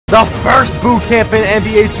The first boot camp in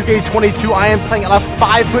NBA 2K22. I am playing on a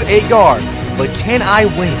 5'8" guard. But can I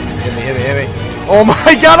win? Hit me, hit me, hit me. Oh my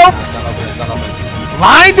god, oh!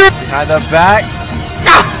 Blinder! Behind the back.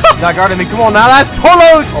 He's not guarding me. Come on now, that's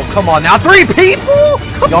polo. Oh, come on now. 3 people?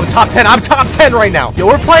 Yo, I'm top 10. I'm top 10 right now. Yo,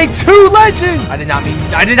 we're playing 2 legends. I did not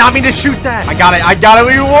mean to shoot that. I got it.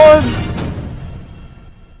 We won.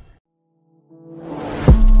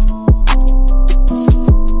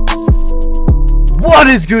 What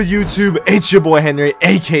is good, YouTube? It's your boy Henry,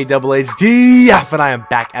 aka DoubleH, and I am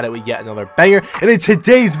back at it with yet another banger. And in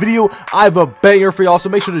today's video, I have a banger for y'all, so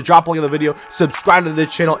make sure to drop a like on the video, subscribe to the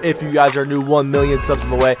channel if you guys are new, 1 million subs on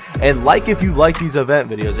the way, and like if you like these event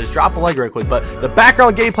videos. Just drop a like real quick. But the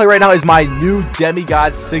background gameplay right now is my new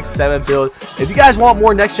Demigod 6-7 build. If you guys want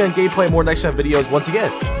more next-gen gameplay, more next-gen videos, once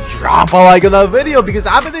again, drop a like on the video because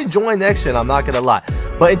I've been enjoying next-gen, I'm not gonna lie.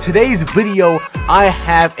 But in today's video, I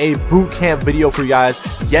have a boot camp video for you guys.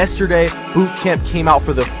 Yesterday, boot camp came out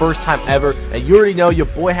for the first time ever, and you already know your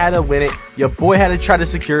boy had to win it. Your boy had to try to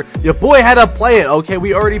secure. Your boy had to play it, okay?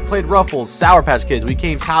 We already played Ruffles, Sour Patch Kids. We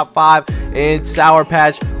came top 5 in Sour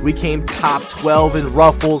Patch. We came top 12 in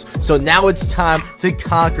Ruffles. So now it's time to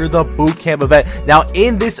conquer the boot camp event. Now,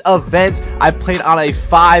 in this event, I played on a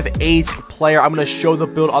 5'8" player. I'm going to show the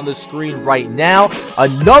build on the screen right now.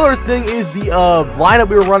 Another thing is the lineup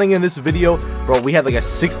we were running in this video. Bro, we had like a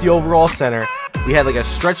 60 overall center. We had like a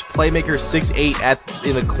stretch playmaker 6'8"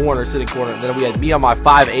 in the corner, sitting corner. And then we had me on my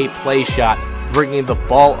 5'8" play shot, bringing the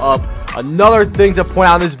ball up. Another thing to point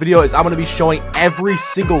out in this video is I'm going to be showing every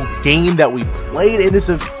single game that we played in this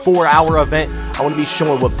 4-hour event. I want to be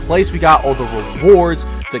showing what place we got, all the rewards,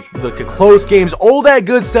 the close games, all that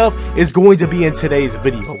good stuff is going to be in today's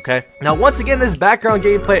video, okay? Now, once again, this background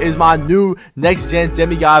gameplay is my new next-gen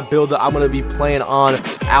Demigod build that I'm going to be playing on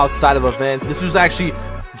outside of events. This was actually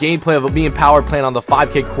gameplay of me and Power playing on the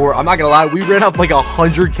 5K core. I'm not gonna lie, we ran up like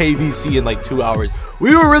 100K VC in like 2 hours.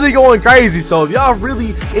 We were really going crazy. So if y'all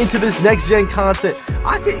really into this next gen content,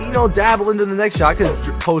 I could, you know, dabble into the next shot. I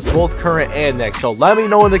could post both current and next. So let me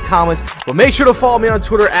know in the comments. But make sure to follow me on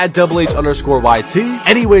Twitter at DoubleH_YT.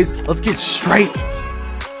 Anyways, let's get straight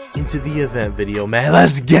into the event video, man.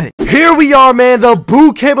 Let's get it. Here we are, man. The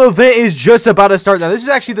boot camp event is just about to start. Now, this is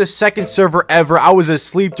actually the second server ever. I was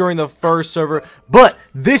asleep during the first server, but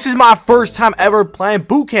this is my first time ever playing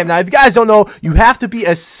boot camp. Now, if you guys don't know, you have to be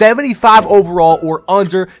a 75 overall or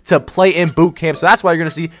under to play in boot camp. So that's why you're going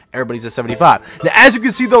to see everybody's a 75. Now, as you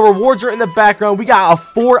can see, the rewards are in the background. We got a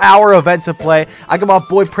 4-hour event to play. I got my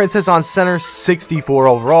boy Princess on center, 64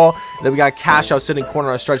 overall. And then we got Cash out sitting corner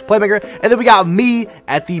on stretch playmaker. And then we got me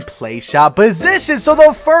at the play shot position. So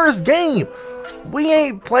the first game, we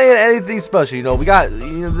ain't playing anything special. You know, we got,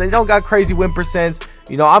 you know, they don't got crazy win percents.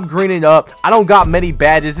 You know, I'm greening up. I don't got many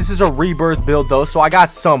badges. This is a rebirth build though, so I got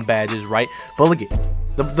some badges, right? But look at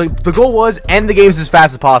the goal was end the games as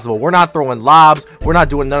fast as possible. We're not throwing lobs. We're not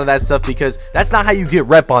doing none of that stuff because that's not how you get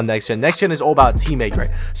rep on next gen. Next gen is all about teammate grade.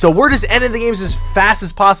 So we're just ending the games as fast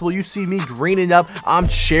as possible. You see me greening up. I'm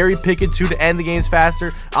cherry picking to end the games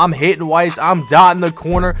faster. I'm hitting whites. I'm dotting the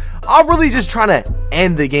corner. I'm really just trying to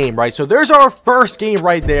end the game, right? So there's our first game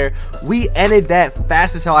right there. We ended that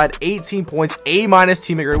fast as hell. I had 18 points, A-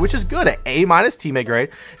 teammate grade, which is good at A- teammate grade.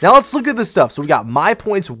 Now let's look at the stuff. So we got my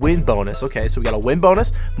points win bonus. Okay, so we got a win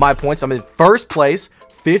bonus. My points, I'm in first place,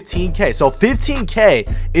 15K. So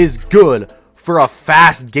 15K is good for a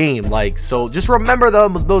fast game. Like, so just remember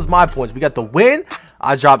those my points. We got the win.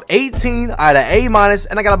 I dropped 18, I had an A-,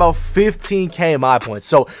 and I got about 15K in my points.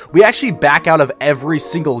 So we actually back out of every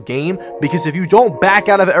single game, because if you don't back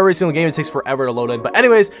out of every single game, it takes forever to load in. But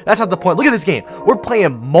anyways, that's not the point. Look at this game. We're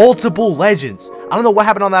playing multiple legends. I don't know what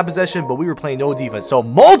happened on that possession, but we were playing no defense. So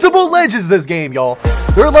multiple legends this game, y'all.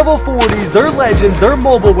 They're level 40s, they're legends, they're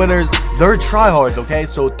mobile winners, they're tryhards, okay?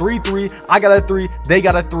 So 3-3, I got a 3, they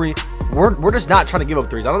got a 3. We're just not trying to give up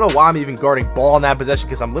threes. I don't know why I'm even guarding ball on that possession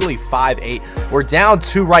because I'm literally 5'8". We're down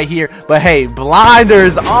 2 right here. But hey,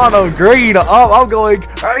 blinders on a green. I'm going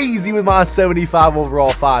crazy with my 75 overall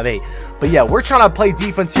 5'8". But yeah, we're trying to play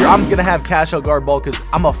defense here. I'm going to have Cash out guard ball because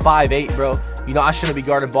I'm a 5'8", bro. You know, I shouldn't be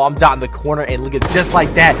guarding ball. I'm dotting the corner, and look at just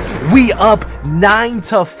like that. We up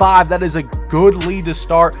 9-5. That is a good lead to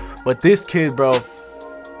start. But this kid, bro,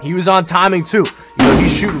 he was on timing too. You know,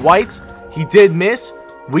 he's shooting whites. He did miss.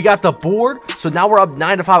 We got the board, so now we're up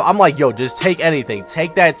 9-5. I'm like, yo, just take anything.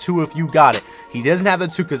 Take that 2 if you got it. He doesn't have the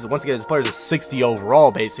 2 because, once again, this player's a 60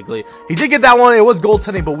 overall, basically. He did get that one. It was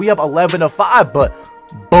goaltending, but we up 11-5. But,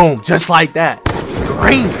 boom, just like that.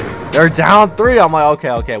 Green. They're down 3. I'm like,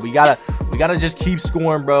 okay. We gotta We gotta just keep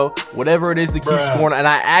scoring, bro. Whatever it is to keep scoring. And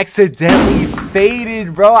I accidentally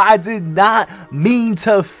faded, bro. I did not mean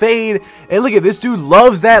to fade. And look at this dude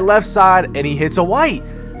loves that left side, and he hits a white.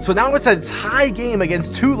 So now it's a tie game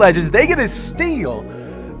against two legends. They get a steal.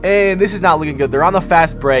 And this is not looking good. They're on the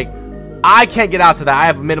fast break. I can't get out to that. I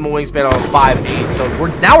have a minimum wingspan on 5'8". So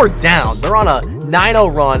now we're down. They're on a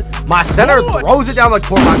 9-0 run. My center throws it down the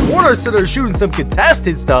court. My corner center shooting some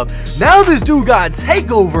contested stuff. Now this dude got a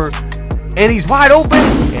takeover, and he's wide open,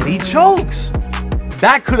 and he chokes.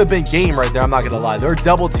 That could have been game right there. I'm not going to lie. They're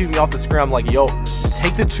double teaming me off the screen. I'm like, yo, just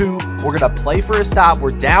take the 2. We're going to play for a stop.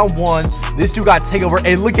 We're down 1. This dude got takeover.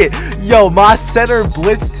 And look at, yo, my center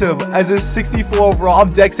blitzed him as a 64 overall.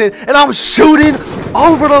 I'm dexing, and I'm shooting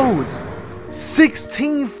over those.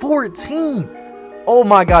 16-14. Oh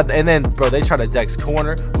my god. And then, bro, they try to dex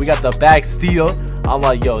corner. We got the back steal. I'm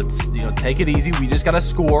like, yo, take it easy. We just gotta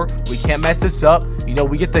score. We can't mess this up.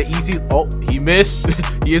 We get the easy. Oh, he missed.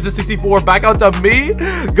 He is a 64. Back out to me.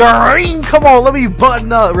 Green, come on, let me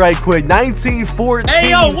button up right quick. 19-14.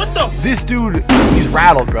 Hey, yo, what the? This dude, he's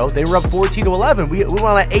rattled, bro. They were up 14-11. We went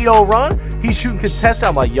on an 8-0 run. He's shooting contested.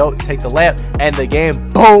 I'm like, yo, take the layup. And the game,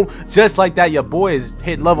 boom, just like that. Your boy is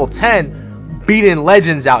hitting level 10. Beating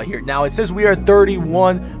legends out here. Now it says we are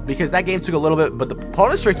 31 because that game took a little bit, but the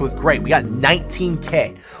opponent strength was great. We got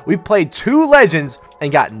 19k. We played 2 legends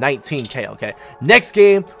and got 19k. Okay, next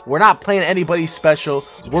game we're not playing anybody special.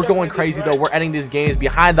 We're going crazy though. We're ending these games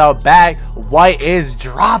behind the back. White is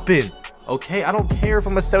dropping. Okay, I don't care if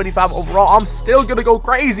I'm a 75 overall. I'm still gonna go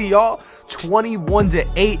crazy, y'all.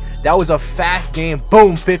 21-8. That was a fast game.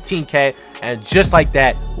 Boom, 15k. And just like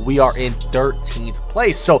that, we are in 13th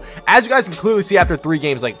place. So as you guys can clearly see after 3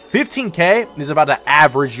 games, like 15k is about the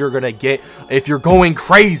average you're gonna get if you're going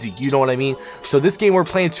crazy. You know what I mean? So this game we're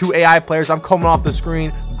playing 2 AI players. I'm coming off the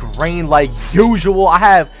screen, grain like usual.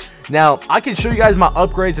 Now, I can show you guys my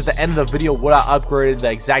upgrades at the end of the video, what I upgraded, the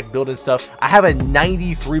exact build and stuff. I have a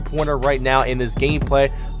 93-pointer right now in this gameplay.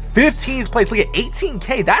 15th place. Look at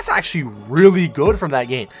 18k. That's actually really good from that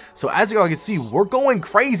game. So as you all can see, we're going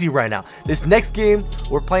crazy right now. This next game,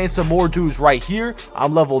 we're playing some more dudes right here.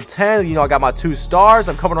 I'm level 10. I got my 2 stars.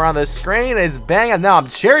 I'm coming around the screen. It's bang. And now I'm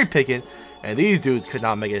cherry picking. And these dudes could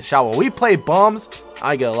not make a shot. When we play bums,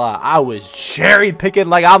 I ain't gonna lie, I was cherry picking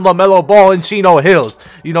like I'm LaMelo Ball in Chino Hills.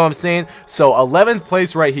 You know what I'm saying? So 11th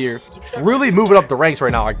place right here. Really moving up the ranks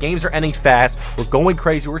right now. Our games are ending fast. We're going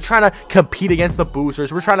crazy. We're trying to compete against the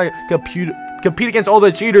boosters. We're trying to compete against all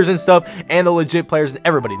the cheaters and stuff and the legit players and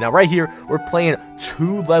everybody. Now right here, we're playing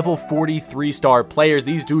 2 level 43-star players.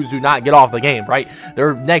 These dudes do not get off the game, right?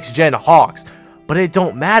 They're next gen Hawks. But it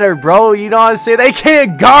don't matter, bro. You know what I'm saying? They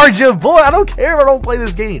can't guard you, boy. I don't care if I don't play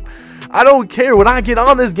this game. I don't care. When I get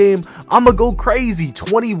on this game, I'm going to go crazy.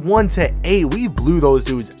 21-8. We blew those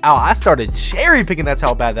dudes out. I started cherry picking. That's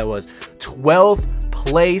how bad that was. 12th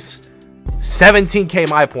place. 17k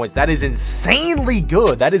my points. That is insanely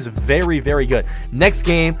good. That is very, very good. Next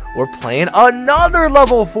game, we're playing another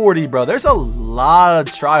level 40, bro. There's a lot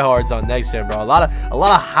of tryhards on next gen, bro. A lot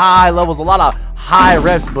of high levels, a lot of high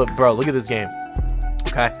reps. But bro, look at this game.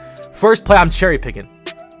 Okay, first play I'm cherry picking.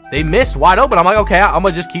 They missed wide open. I'm like, okay, I'm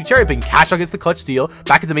gonna just keep cherry picking. Cash out gets the clutch steal.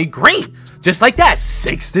 Back into me, green, just like that,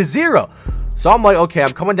 6-0. So I'm like, okay,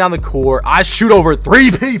 I'm coming down the court. I shoot over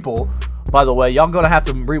 3 people. By the way, y'all gonna have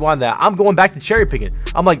to rewind that. I'm going back to cherry picking.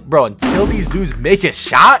 I'm like, bro, until these dudes make a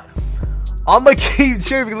shot, I'm gonna keep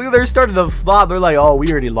cherry picking. Look at, they're starting to flop. They're like, oh,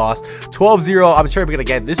 we already lost. 12-0. I'm cherry picking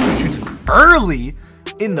again. This dude shoots early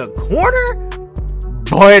in the corner.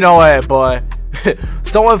 Boy, no way, boy.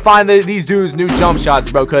 Someone find these dudes new jump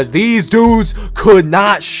shots, bro, because these dudes could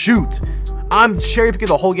not shoot. I'm cherry picking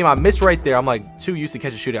the whole game. I missed right there. I'm like too used to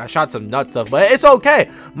catch a shooting. I shot some nut stuff, but it's okay.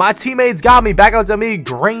 My teammates got me. Back out to me.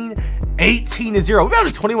 Green, 18-0. We about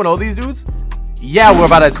to 21-0 these dudes. Yeah, we're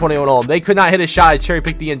about at 21-0. They could not hit a shot. I cherry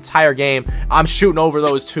picked the entire game. I'm shooting over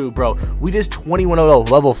those 2, bro. We just 21-0,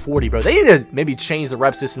 level 40, bro. They need to maybe change the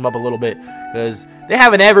rep system up a little bit because they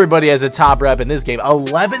having everybody as a top rep in this game.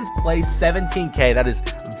 11th place, 17k. That is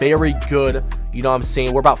very good. You know what I'm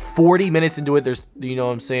saying? We're about 40 minutes into it. There's, you know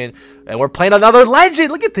what I'm saying? And we're playing another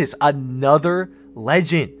legend. Look at this. Another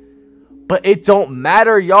legend. But it don't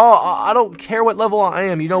matter, y'all. I don't care what level I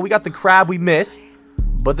am. We got the crab we missed.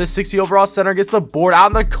 But the 60 overall center gets the board out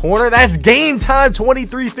in the corner. That's game time.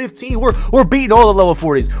 23-15. We're beating all the level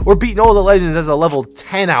 40s. We're beating all the legends as a level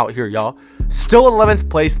 10 out here, y'all. Still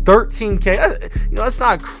 11th place, 13k. That's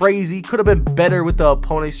not crazy. Could have been better with the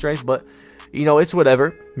opponent's strength, but it's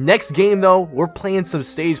whatever. Next game though, we're playing some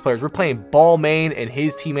stage players. We're playing Ball Main and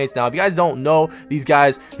his teammates. Now, if you guys don't know these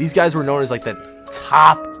guys were known as like the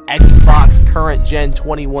top Xbox current gen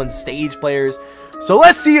 21 stage players. So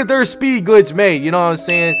let's see if their speed glitch made. You know what I'm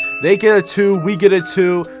saying? They get a 2, we get a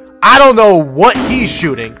 2. I don't know what he's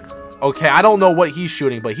shooting. Okay, I don't know what he's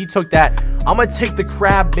shooting, but he took that. I'm gonna take the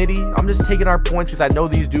crab midi. I'm just taking our points because I know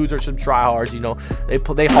these dudes are some tryhards. You know,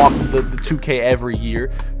 they hawk the 2K every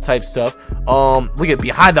year type stuff. Look at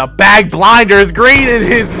behind the bag blinders, green in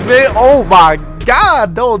his mid. Oh my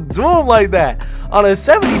God, don't do him like that. On a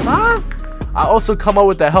 75, I also come up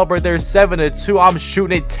with the help right there, 7-2. I'm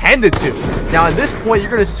shooting it 10-2. Now at this point, you're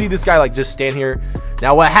gonna see this guy like just stand here.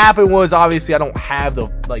 Now what happened was, obviously I don't have the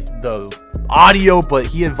audio, but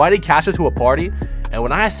he invited Cash Out to a party, and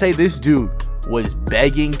when I say this dude was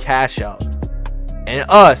begging Cash Out and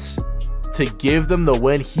us to give them the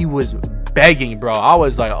win, he was begging, bro. I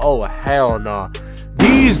was like, oh hell no.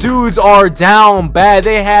 These dudes are down bad.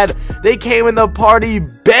 They came in the party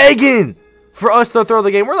begging for us to throw the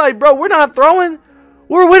game. We're like, bro, we're not throwing.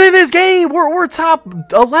 We're winning this game. We're top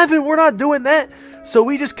 11. We're not doing that. So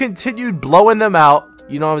we just continued blowing them out.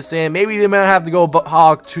 You know what I'm saying? Maybe they might have to go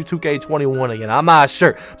hog 2K21 again. I'm not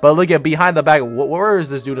sure. But look at behind the back. Where is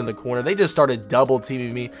this dude in the corner? They just started double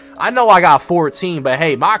teaming me. I know I got 14, but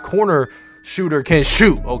hey, my corner shooter can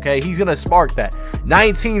shoot. Okay, he's gonna spark that.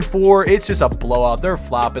 19-4. It's just a blowout. They're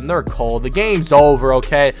flopping. They're cold. The game's over.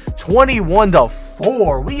 Okay,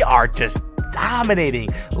 21-4. We are just dominating.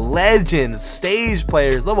 Legends, stage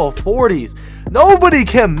players, level 40s. Nobody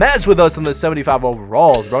can mess with us in the 75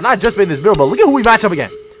 overalls, bro. Not just made this build, but look at who we match up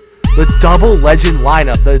again. The double legend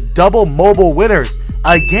lineup, the double mobile winners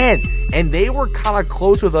again. And they were kind of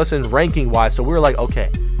close with us in ranking wise. So we were like, okay,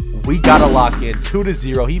 we gotta lock in.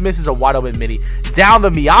 2-0. He misses a wide open midi. Down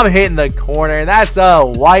to me. I'm hitting the corner. And that's a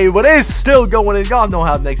white, but it's still going in. Y'all know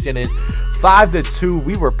how next gen is. 5-2.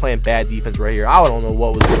 We were playing bad defense right here. I don't know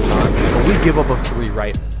what was going on, but we give up a 3,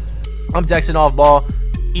 right? I'm Dexing off ball.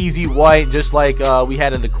 Easy white, just like we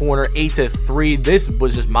had in the corner. 8-3. This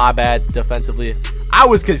was just my bad defensively. I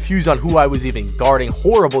was confused on who I was even guarding.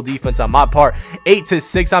 Horrible defense on my part.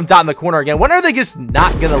 8-6. I'm dotting the corner again. When are they just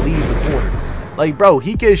not gonna leave the corner? Like, bro,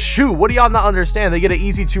 he can shoot. What do y'all not understand? They get an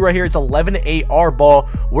easy 2 right here. It's 11-8 our ball.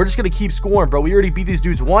 We're just gonna keep scoring, bro. We already beat these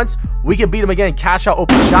dudes once. We can beat them again. Cash out,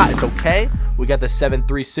 open shot. It's okay. We got the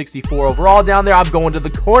 7-3, 64 overall down there. I'm going to the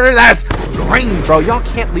corner. That's green, bro. Y'all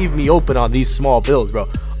can't leave me open on these small builds, bro.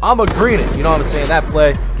 I'm a green it. You know what I'm saying? That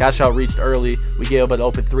play, Cash Out reached early. We gave up an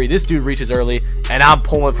open 3. This dude reaches early, and I'm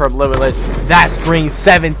pulling from limitless. That's green.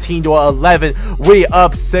 17-11. We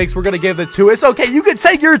up 6. We're gonna give the 2. It's okay. You can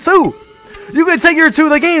take your 2. You can take your 2.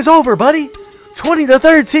 The game's over, buddy.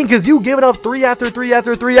 20-13, because you giving up 3 after 3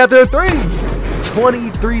 after 3 after 3.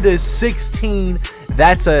 23-16.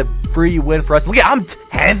 That's a free win for us. Look at, I'm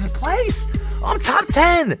 10th place. I'm top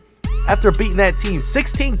 10 after beating that team.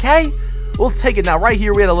 16K. We'll take it now. Right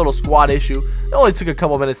here, we had a little squad issue. It only took a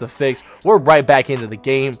couple minutes to fix. We're right back into the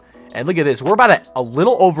game. And look at this. We're about a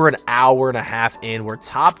little over an hour and a half in. We're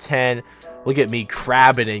top 10. Look at me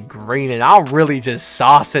crabbing and greening. I'm really just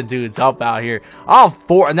saucing dudes up out here. I'm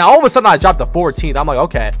 4. Now, all of a sudden, I dropped to 14th. I'm like,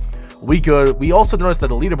 okay, we good. We also noticed that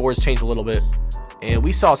the leaderboards changed a little bit. And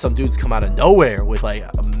we saw some dudes come out of nowhere with like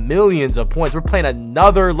millions of points. We're playing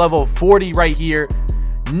another level 40 right here.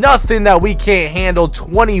 Nothing that we can't handle.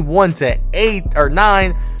 21-8 or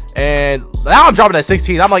 9. And now I'm dropping at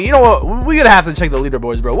 16. I'm like, you know what? We're going to have to check the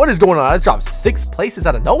leaderboards, bro. What is going on? I just dropped 6 places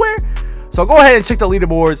out of nowhere. So go ahead and check the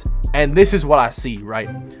leaderboards. And this is what I see, right?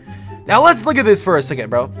 Now let's look at this for a second,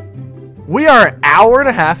 bro. We are an hour and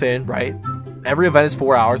a half in, right? Every event is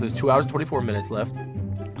 4 hours. There's 2 hours and 24 minutes left.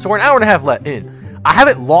 So we're an hour and a half in. I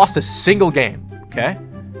haven't lost a single game, okay?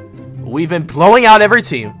 We've been blowing out every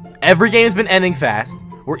team. Every game's been ending fast.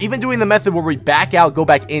 We're even doing the method where we back out, go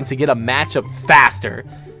back in to get a matchup faster.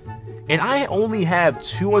 And I only have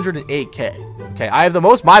 208K. Okay, I have the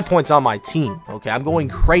most my points on my team. Okay, I'm going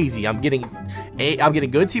crazy. I'm getting good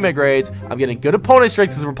teammate grades. I'm getting good opponent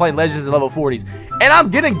strength because we're playing legends at level 40s. And I'm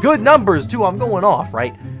getting good numbers too. I'm going off,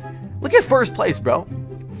 right? Look at first place, bro.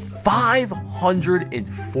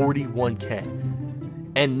 541K.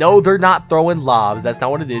 And no, they're not throwing lobs. That's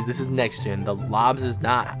not what it is. This is next gen. The lobs is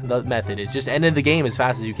not the method. It's just ending the game as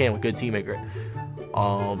fast as you can with good teammate grade.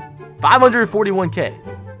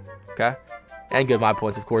 541K. Okay. And good my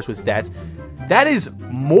points, of course, with stats. That is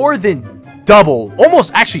more than double,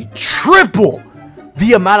 almost actually triple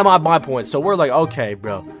the amount of my points. So we're like, okay,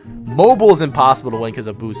 bro. Mobile is impossible to win because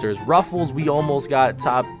of boosters. Ruffles, we almost got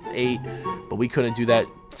top 8, but we couldn't do that.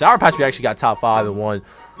 Sour Patch, we actually got top 5 and 1.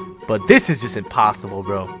 But this is just impossible,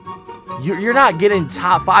 bro. You're not getting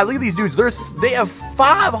top 5. Look at these dudes. They have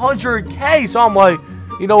 500K. So I'm like,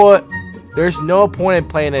 you know what? There's no point in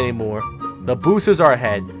playing anymore. The boosters are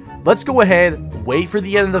ahead. Let's go ahead, wait for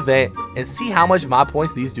the end of the event, and see how much mod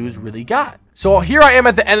points these dudes really got. So here I am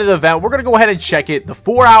at the end of the event. We're going to go ahead and check it. The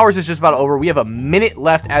 4 hours is just about over. We have a minute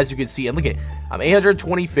left, as you can see. And look at, I'm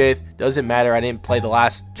 825th. Doesn't matter. I didn't play the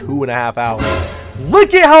last 2.5 hours.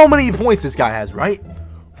 Look at how many points this guy has, right?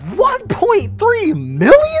 1.3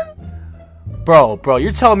 million? Bro,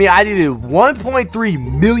 you're telling me I needed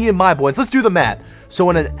 1.3 million mod points. Let's do the math. So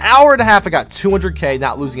in an hour and a half, I got 200K,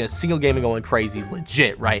 not losing a single game and going crazy.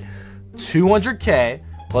 Legit, right? 200K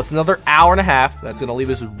plus another hour and a half. That's going to leave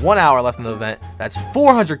us with 1 hour left in the event. That's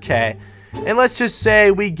 400K. And let's just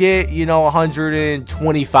say we get, you know,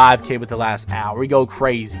 125K with the last hour. We go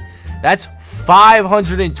crazy. That's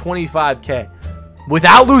 525K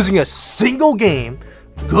without losing a single game,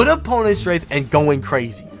 good opponent strength, and going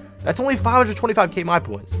crazy. That's only 525K my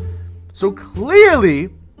points. So clearly,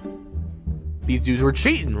 these dudes were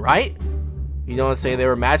cheating, right? You know what I'm saying? They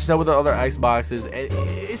were matching up with the other Xboxes. And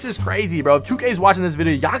it's just crazy, bro. If 2K is watching this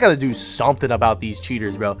video, y'all gotta do something about these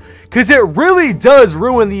cheaters, bro. Because it really does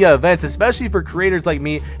ruin the events, especially for creators like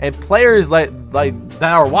me and players like that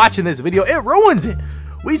are watching this video. It ruins it.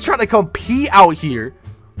 We trying to compete out here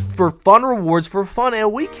for fun rewards for fun,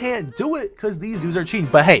 and we can't do it because these dudes are cheating.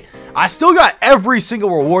 But hey, I still got every single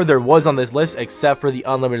reward there was on this list except for the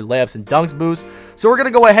unlimited layups and dunks boost. So we're gonna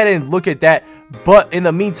go ahead and look at that. But in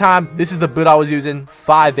the meantime, this is the build I was using: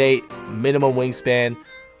 5'8", minimum wingspan,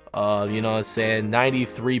 you know what I'm saying,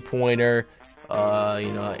 93 pointer, you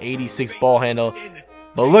know, 86 ball handle.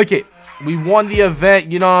 But look it, we won the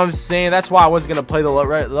event, you know what I'm saying? That's why I wasn't going to play the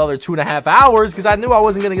other 2.5 hours, because I knew I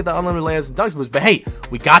wasn't going to get the unlimited layups and dunks boost. But hey,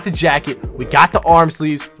 we got the jacket, we got the arm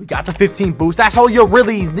sleeves, we got the 15 boost. That's all you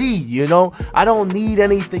really need, you know? I don't need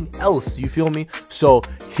anything else, you feel me? So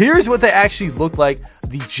here's what they actually look like.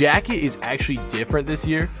 The jacket is actually different this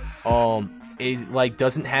year. It like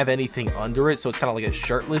doesn't have anything under it, so it's kind of like a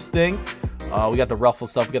shirtless thing. We got the ruffle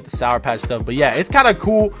stuff, we got the Sour Patch stuff, but yeah, it's kind of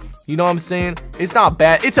cool. You know what I'm saying? It's not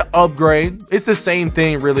bad. It's an upgrade. It's the same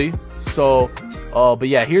thing, really. So, but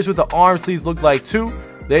yeah, here's what the arm sleeves look like too.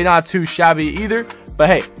 They're not too shabby either. But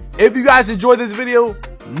hey, if you guys enjoyed this video,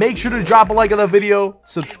 make sure to drop a like on the video,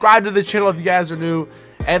 subscribe to the channel if you guys are new,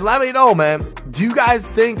 and let me know, man. Do you guys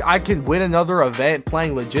think I can win another event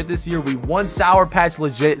playing legit this year? We won Sour Patch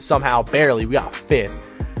legit somehow, barely. We got 5th.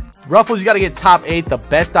 Ruffles, you got to get top 8. The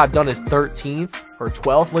best I've done is 13th or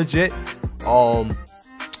 12th legit.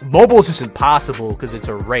 Mobile is just impossible because it's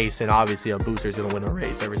a race, and obviously a booster is going to win a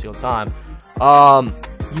race every single time.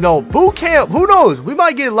 You know, boot camp, who knows? We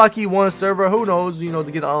might get lucky one server, who knows, you know, to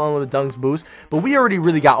get the unlimited dunks boost. But we already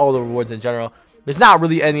really got all the rewards in general. There's not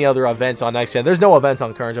really any other events on next gen. There's no events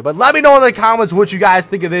on current gen. But let me know in the comments what you guys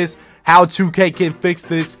think of this, how 2K can fix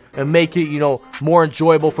this and make it, you know, more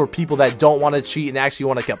enjoyable for people that don't want to cheat and actually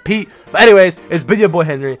want to compete. But anyways, it's been your boy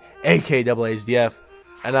Henry, aka DoubleHDF,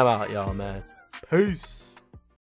 and I'm out, y'all, man. Peace.